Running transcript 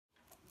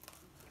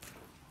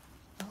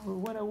it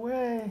went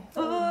away.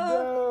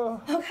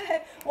 Oh, no.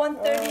 Okay,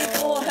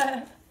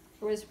 134.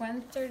 It was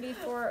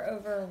 134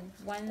 over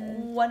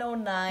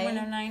 109.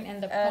 109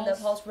 and the The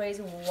pulse pulse rate is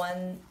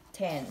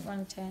 110.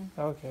 110.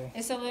 Okay.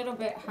 It's a little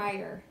bit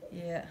higher.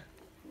 Yeah.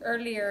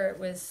 Earlier it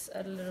was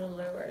a little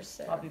lower,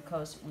 so Probably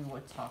because we were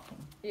talking.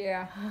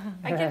 yeah.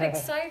 I get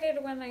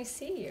excited when I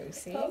see you,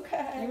 see?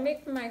 Okay. You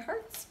make my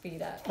heart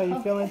speed up. How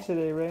you feeling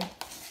today, Ray?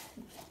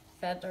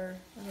 Better,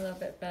 a little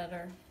bit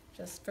better,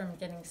 just from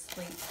getting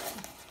sleep.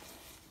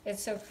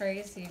 It's so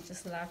crazy,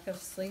 just lack of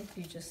sleep.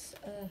 You just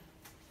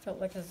felt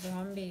like a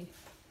zombie.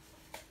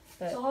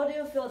 But So how do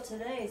you feel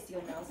today?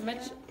 Still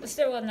nausea?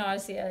 still a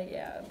nausea,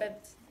 yeah,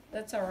 but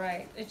that's all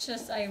right. It's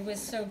just I was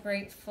so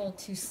grateful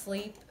to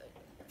sleep.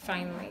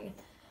 Finally,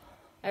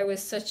 I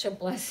was such a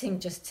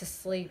blessing just to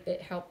sleep.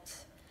 It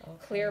helped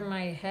clear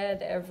my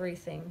head,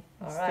 everything.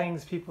 It's All right.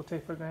 things people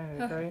take for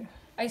granted, right?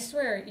 I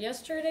swear,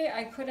 yesterday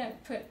I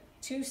couldn't put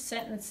 2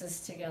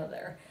 sentences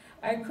together.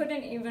 I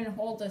couldn't even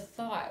hold a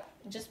thought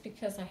just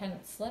because I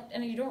hadn't slept.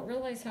 And you don't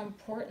realize how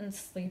important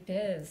sleep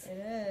is. It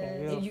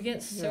Yeah, is. You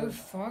get so Yeah.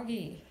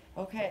 foggy.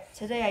 Okay,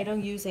 today I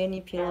don't use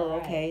any pillow, All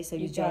right. okay? So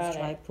you, You got just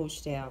try it.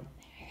 push down.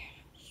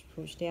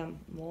 Push down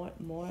more,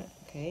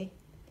 okay?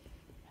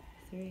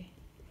 3,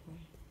 4,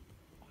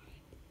 5,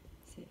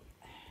 6,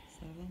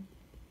 7,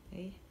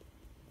 8,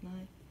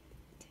 9,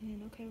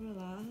 10. Okay,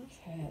 relax.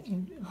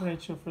 And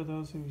Rachel, for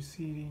those who are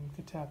seeing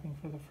the tapping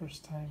for the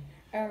first time,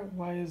 Oh.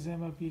 why is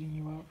Emma beating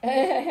you up?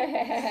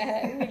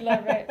 We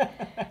love it.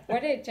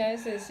 What it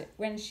does is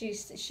when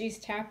she's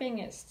tapping,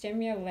 it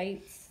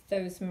stimulates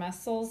those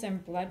muscles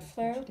and blood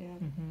flow, Push down.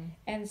 Mm-hmm.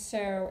 and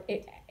so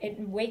it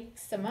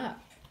wakes them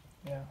up,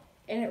 Yeah.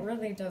 and it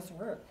really does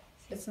work.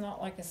 It's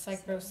not like a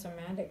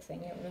psychosomatic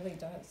thing. It really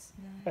does.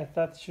 I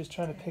thought she was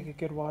trying to pick a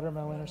good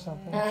watermelon or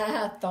something.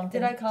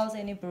 Did I cause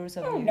any bruise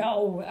on Oh you?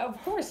 no,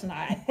 of course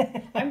not.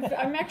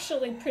 I'm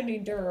actually pretty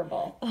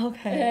durable.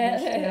 Okay.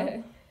 Push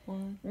down.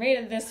 1, Made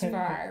it this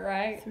far,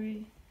 right?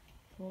 3,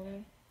 4.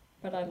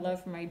 But I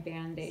love my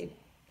Band-Aid.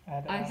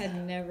 I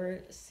had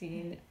never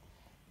seen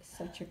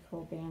such a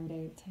cool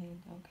Band-Aid.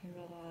 10. Okay,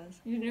 relax.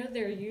 You know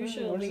they're Where's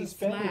usually this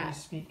bend that you flat.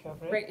 speak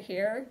of, right? Right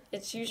here,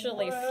 it's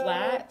usually What?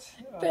 flat.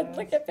 Oh, But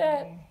look that's at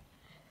that. funny.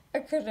 I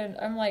couldn't.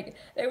 I'm like,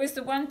 it was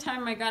the one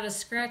time I got a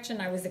scratch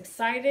and I was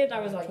excited. I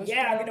was like, Push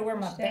yeah, I'm down, gonna wear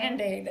my push down.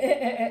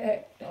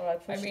 Band-Aid. All right,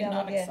 I push mean, down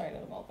not again.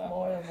 excited about that.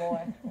 More and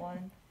more.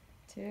 1,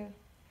 2,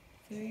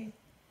 3,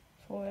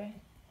 4,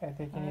 I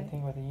think Five,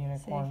 anything with a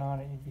unicorn 6, on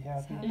it, you'd be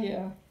happy. 7,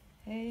 Yeah.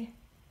 8,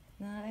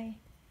 9,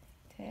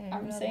 10.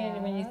 I'm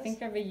saying when you relax.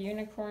 think of a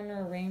unicorn or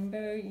a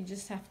rainbow, you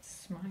just have to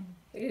smile.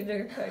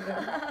 Either kind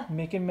of.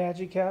 Making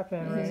magic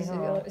happen, right?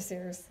 Mhm.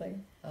 Seriously.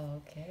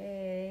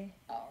 Okay.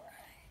 All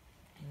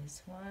right.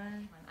 This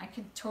one. I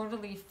could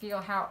totally feel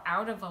how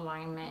out of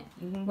alignment.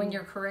 Mm-hmm. When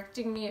you're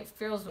correcting me, it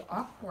feels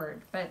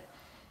awkward, but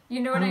you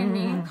know what I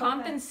mean?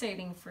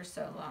 Compensating for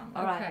so long.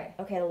 All Okay. right.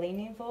 Okay,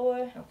 leaning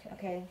forward. Okay.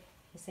 Okay,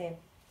 the same.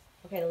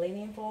 Okay,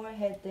 leaning forward,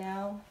 head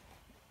down.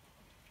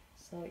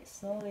 So it's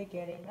slowly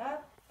getting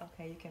up.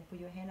 Okay, you can put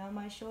your hand on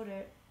my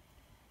shoulder.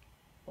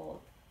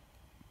 Both.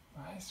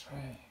 Nice,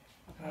 Ray.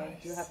 Okay,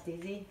 Nice. do you have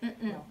dizzy?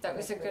 Mm-mm, that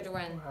was a good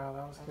one. Wow,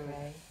 that was good.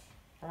 Okay.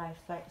 Alright,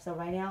 so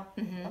right now,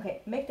 Mhm.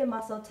 okay, make the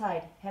muscle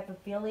tight. Have a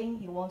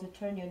feeling you want to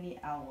turn your knee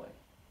outward.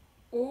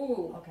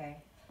 Ooh. Okay.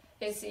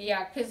 It's,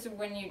 yeah, because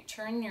when you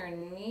turn your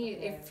knee,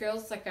 Okay. it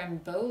feels like I'm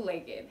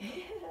bow-legged.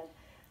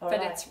 But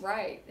Alright. it's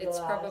right. It's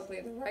Relax.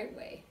 probably the right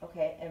way.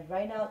 Okay, and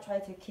right now try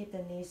to keep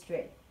the knee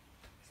straight.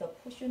 So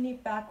push your knee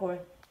backward.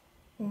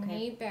 Okay.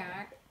 Knee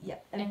back. Yeah,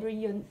 and And- bring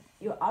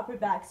your upper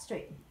back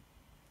straight.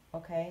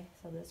 Okay,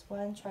 so this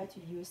one, try to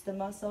use the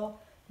muscle.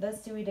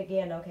 Let's do it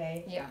again,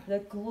 okay? Yeah. The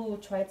glue,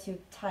 try to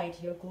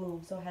tight your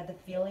glue. So have the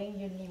feeling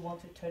your knee want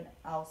to turn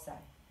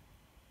outside.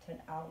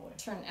 Turn outward.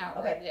 Turn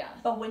outward. Okay. Yeah.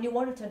 But when you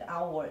want to turn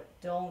outward,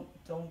 don't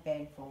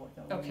bend forward.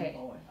 Don't Okay. lean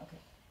forward. Okay.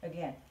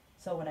 Again.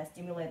 So when I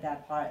stimulate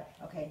that part,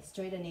 okay,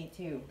 straighten knee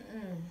too.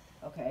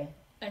 Okay.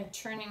 I'm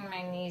turning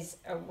my knees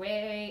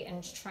away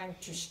and trying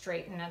to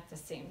straighten at the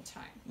same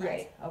time. Yes.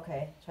 Right.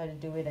 Okay. Try to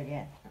do it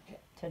again. Okay.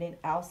 Turn it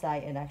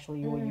outside and actually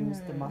you will use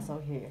the muscle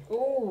here.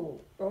 Ooh.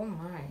 Oh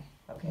my.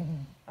 Okay.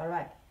 All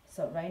right.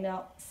 So right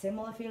now,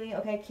 similar feeling.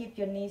 Okay, keep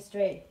your knees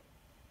straight.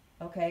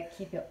 Okay,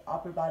 keep your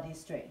upper body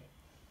straight.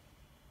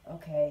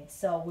 Okay,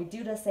 so we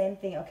do the same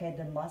thing. Okay,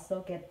 the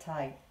muscle get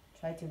tight.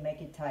 Try to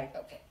make it tight.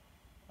 Okay.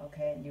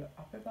 Okay, and your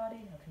upper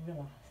body. Okay,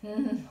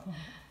 relax.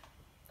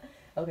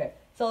 Okay,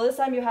 so this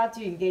time you have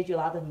to engage a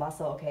lot of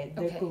muscle. Okay,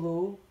 the Okay.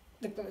 glue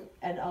The glute.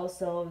 and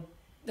also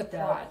The the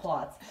quad.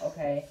 quads.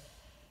 Okay.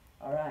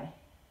 All right.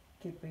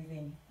 Keep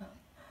breathing.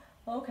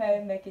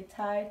 Okay, make it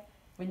tight.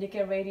 When you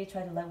get ready,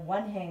 try to let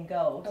one hand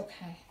go.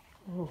 Okay.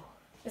 Ooh.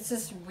 This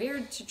is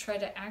weird to try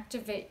to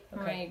activate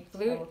my Okay.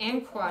 glute So and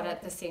keep quad going.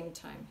 at the same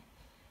time.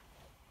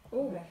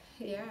 Ooh. Okay.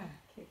 Yeah.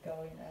 Keep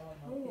going. I will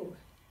help you. Ooh.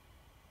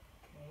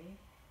 Okay.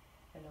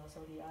 And also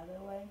the other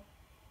way.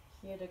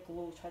 Here the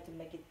glue, try to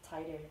make it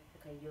tighter.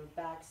 Okay, your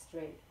back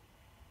straight.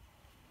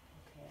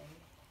 Okay.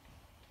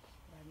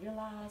 Now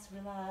relax,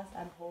 relax.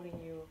 I'm holding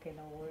you. Okay,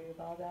 don't worry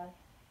about that.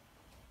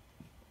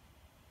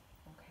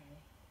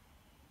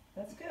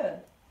 That's good.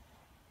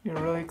 You're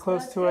really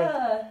close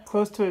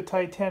That's to a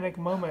Titanic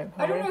moment.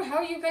 I don't Right? know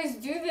how you guys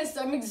do this.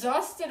 I'm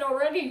exhausted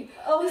already.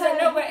 Okay.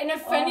 No, but in a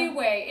funny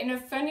way. In a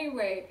funny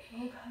way.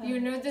 Okay. You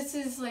know, this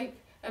is like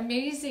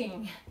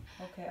amazing.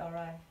 Okay,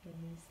 alright. Let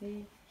me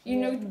see. You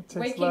know, It takes a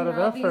waking lot of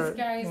all effort, these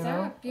guys you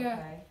know? up. Yeah.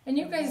 Okay. And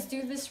you guys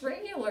do this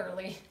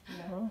regularly.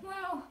 Yeah.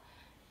 Wow.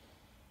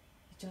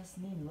 You just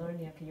need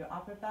learning. Okay, your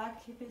upper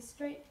back, keep it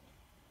straight.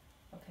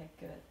 Okay,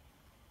 good.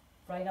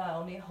 Right now, I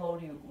only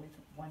hold you with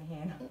one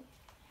hand.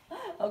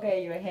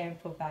 Okay, your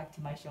hand put back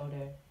to my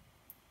shoulder.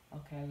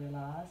 Okay,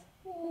 relax.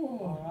 Ooh.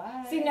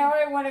 Alright. See, now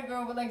I want to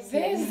go like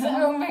this.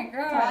 Oh my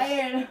gosh.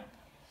 Tired.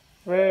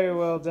 Very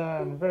well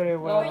done. Very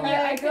well. Oh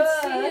yeah, I could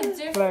see a Good.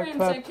 difference.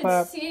 Clap, I could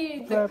clap, see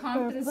the clap, clap,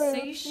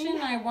 compensation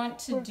I want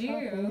to do.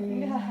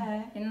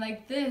 Yeah. And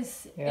like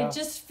this, Yeah. it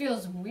just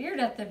feels weird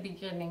at the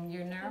beginning,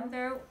 you know?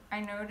 Though I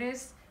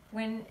noticed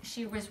when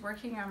she was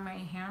working on my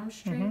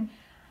hamstring,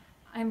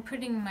 I'm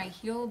putting my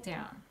heel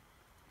down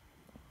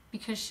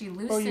because she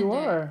loosened Oh, you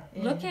are.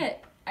 Look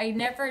at, I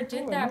never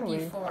did Oh, that really?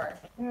 before.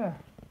 Yeah.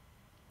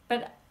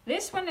 But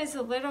this one is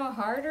a little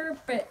harder,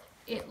 but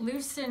it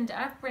loosened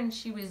up when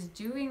she was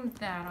doing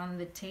that on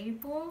the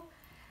table.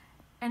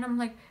 And I'm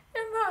like,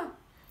 Emma,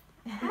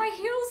 my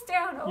heel's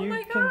down. Oh You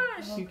my can-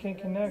 gosh. You can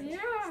connect. Yeah.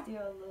 Still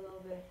a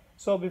little bit.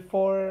 So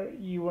before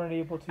you weren't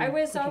able to. I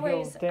was put your always,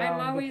 heels down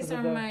I'm always because of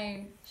on the-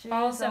 my She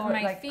balls was of always,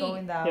 my like, feet.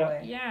 going that Yeah.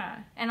 way. Yeah.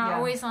 And I'm Yeah.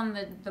 always on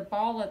the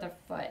ball of the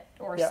foot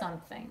or Yeah.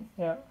 something.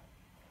 Yeah.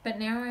 But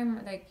now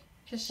I'm like,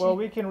 because she, Well,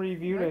 we can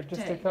review it worked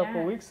just it, a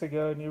couple yeah. weeks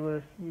ago, and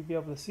you'd be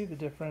able to see the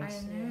difference.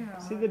 I know.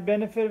 See the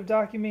benefit of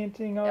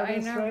documenting all I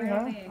this, know, right?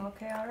 Huh? really.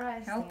 Okay,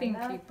 alright. Helping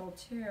stand up. people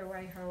too,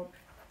 I hope.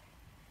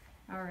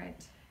 All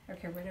right.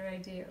 Okay, what do I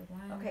do?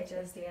 One, Okay, two,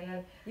 just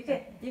stand three.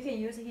 up. You can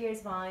use here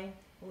is fine.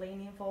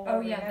 Leaning forward.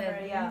 Oh yeah,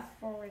 remember, the yeah. lean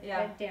forward, Yeah.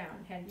 head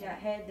down, head Yeah, down.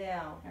 head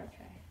down.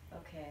 Okay.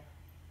 Okay.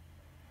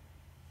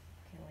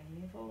 Okay,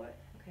 leaning forward.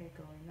 Okay,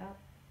 going up.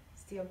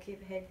 Still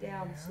keep head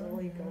down, Yeah,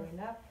 slowly yeah. going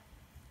up.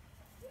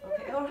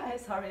 Okay, alright,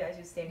 sorry, I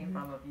should stand in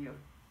front of you.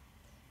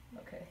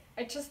 Okay.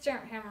 I just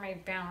don't have my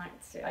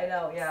balance yet. I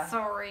know, yeah.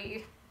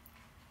 Sorry.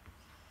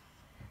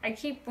 I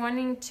keep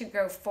wanting to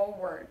go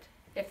forward.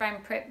 If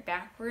I'm put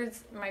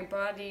backwards, my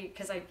body,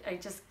 because I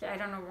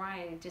don't know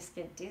why, I just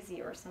get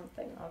dizzy or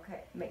something.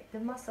 Okay, make the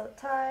muscle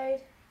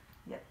tight.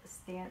 Yep,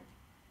 stand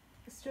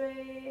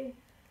straight.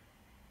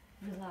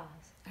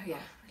 Relax. Oh yeah.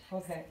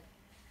 Okay,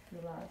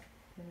 relax.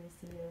 Let me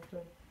see your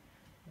foot.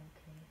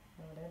 Okay,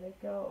 now let it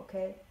go.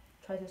 Okay,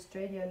 try to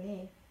straighten your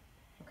knee.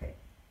 Okay,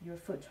 your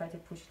foot, try to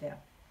push down.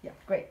 Yeah,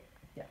 great.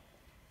 Yeah.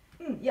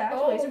 Yeah,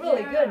 actually, it's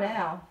really good yeah.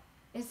 now.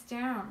 It's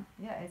down.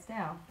 Yeah, it's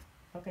down.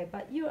 Okay,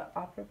 but your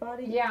upper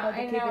body, Yeah, try to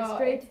I keep know.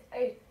 it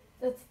straight.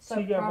 That's So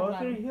the you got both your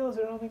problem. heels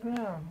are on the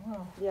ground.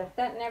 Wow. Yeah.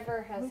 That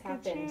never has Look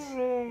at happened. you,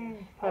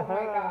 Ray. Oh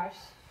my gosh.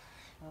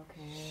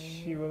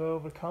 Okay. She will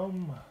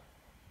overcome.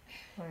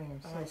 I am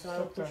so Alright, so I'll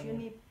stoked push on your you.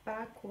 knee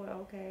backward.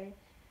 Okay.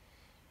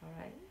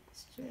 Alright,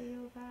 straight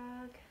your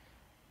back.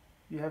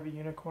 You have a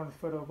unicorn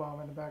photo bomb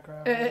in the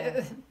background.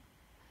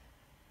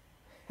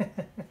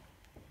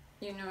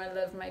 You know I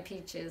love my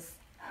peaches.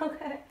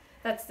 Okay.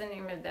 That's the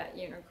name of that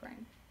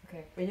unicorn.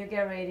 Okay, when you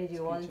get ready, do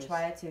you want to Speeches.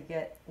 try to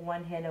get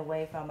one hand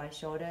away from my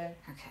shoulder?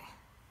 Okay.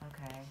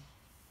 Okay.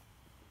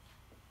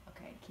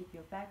 Okay, keep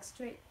your back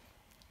straight.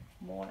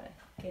 More.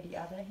 Okay, the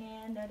other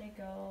hand, let it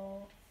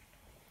go.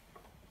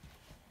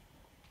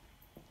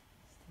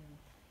 Still.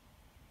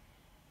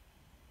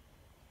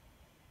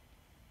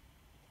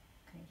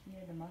 Okay,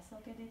 here the muscle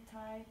get it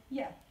tight.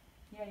 Yeah,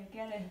 yeah, you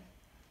get it.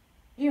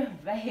 Your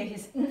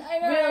face. I know,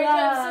 I'm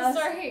Relax.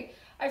 so sorry.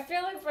 I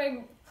feel like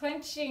I'm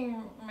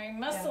clenching my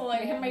muscle.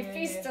 Yeah, Like my yeah,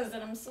 face yeah. does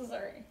it. I'm so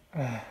sorry.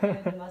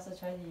 The muscle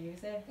try to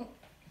use it. Okay,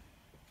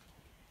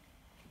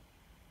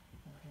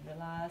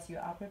 relax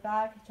your upper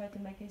back. Try to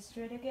make it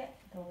straight again.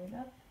 Going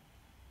up.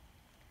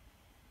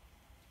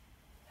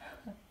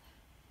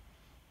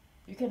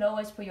 You can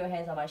always put your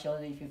hands on my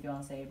shoulder if you feel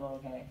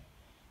unstable, okay?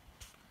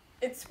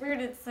 It's weird.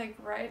 It's like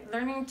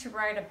learning to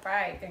ride a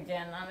bike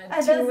again on a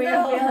That's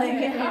two-wheel. the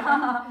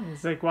feeling.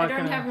 It's like I walking.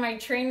 don't have my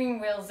training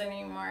wheels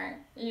anymore.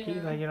 You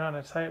know? Like you're on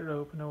a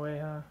tightrope in a way,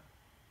 huh?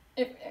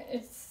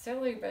 It's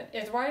silly, but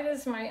as wide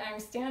as I'm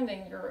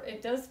standing,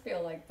 it does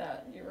feel like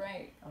that. You're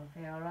right.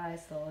 Okay, alright,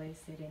 slowly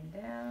sitting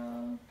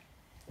down.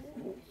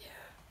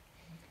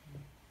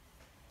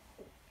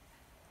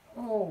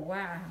 Oh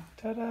wow.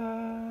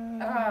 Ta-da!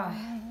 Ah.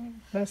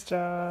 Nice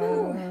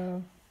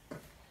job.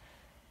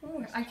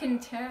 Ooh, I can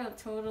tell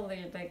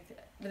totally like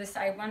this.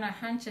 I want to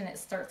hunch and it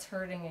starts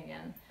hurting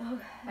again.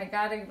 Okay. I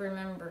gotta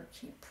remember,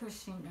 keep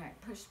pushing back,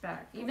 push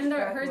back. Even Push though it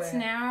back hurts where?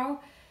 now,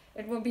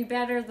 it will be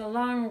better the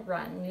long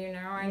run. You know,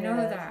 I know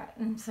Yes. that.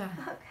 And so,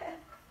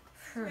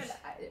 Okay.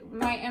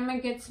 my Emma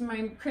gets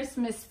my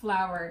Christmas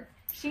flower.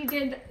 She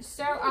did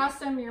so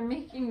awesome. You're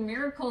making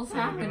miracles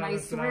happen. I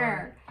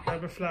swear.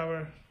 Grab a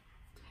flower.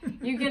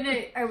 You get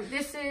it. Oh,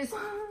 this is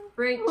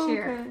right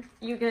here.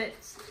 You get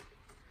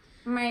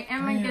My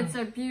Emma gets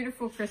a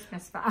beautiful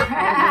Christmas box.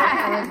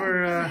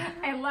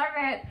 I love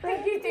it.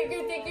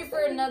 Thank you for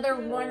another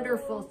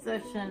wonderful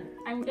session.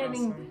 I'm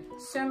getting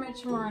so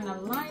much more in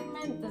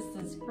alignment. This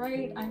is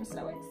great. I'm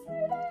so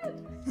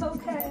excited.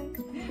 Okay.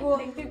 Well,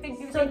 Thank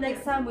you. so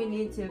next time we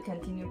need to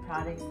continue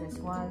practice this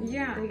one.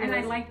 Yeah, and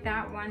I like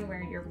that one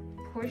where you're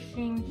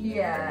pushing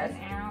here and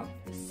out.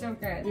 So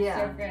good. Yeah.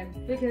 So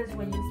good. Because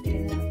when you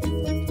stand up.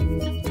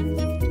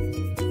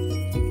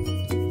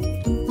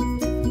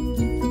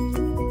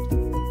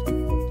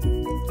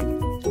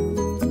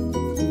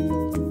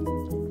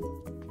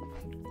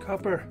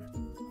 Copper,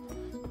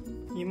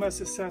 you must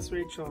assess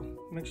Rachel.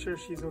 Make sure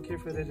she's okay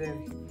for the day.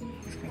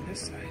 Let's go this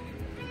side.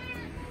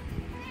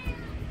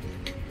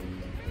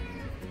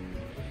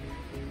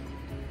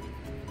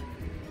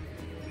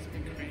 Let's be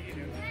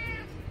creative.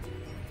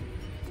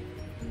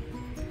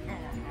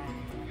 Oh,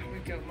 we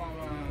got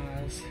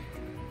mamas.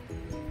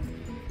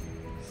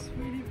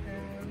 Sweetie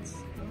pants.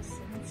 Oh,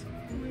 someone's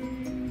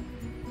clean.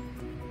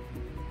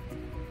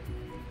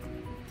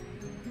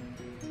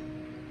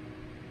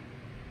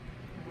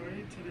 How are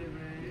you today,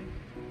 Ray?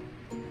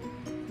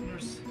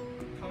 Nurse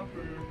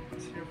Copper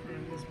is here for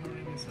his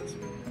morning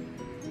assessment.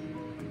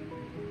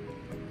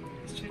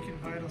 He's checking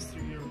vitals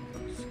through your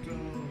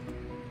skull.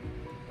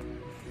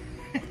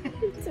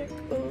 It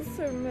tickles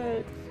so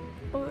much.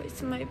 Oh,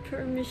 it's my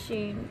purr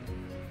machine.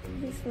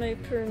 He's my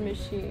purr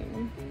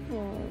machine.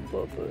 Oh,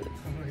 Bubba.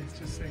 Oh, he's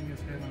just saying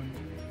his head on.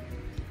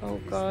 Oh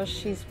gosh,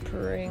 she's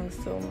purring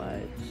so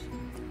much.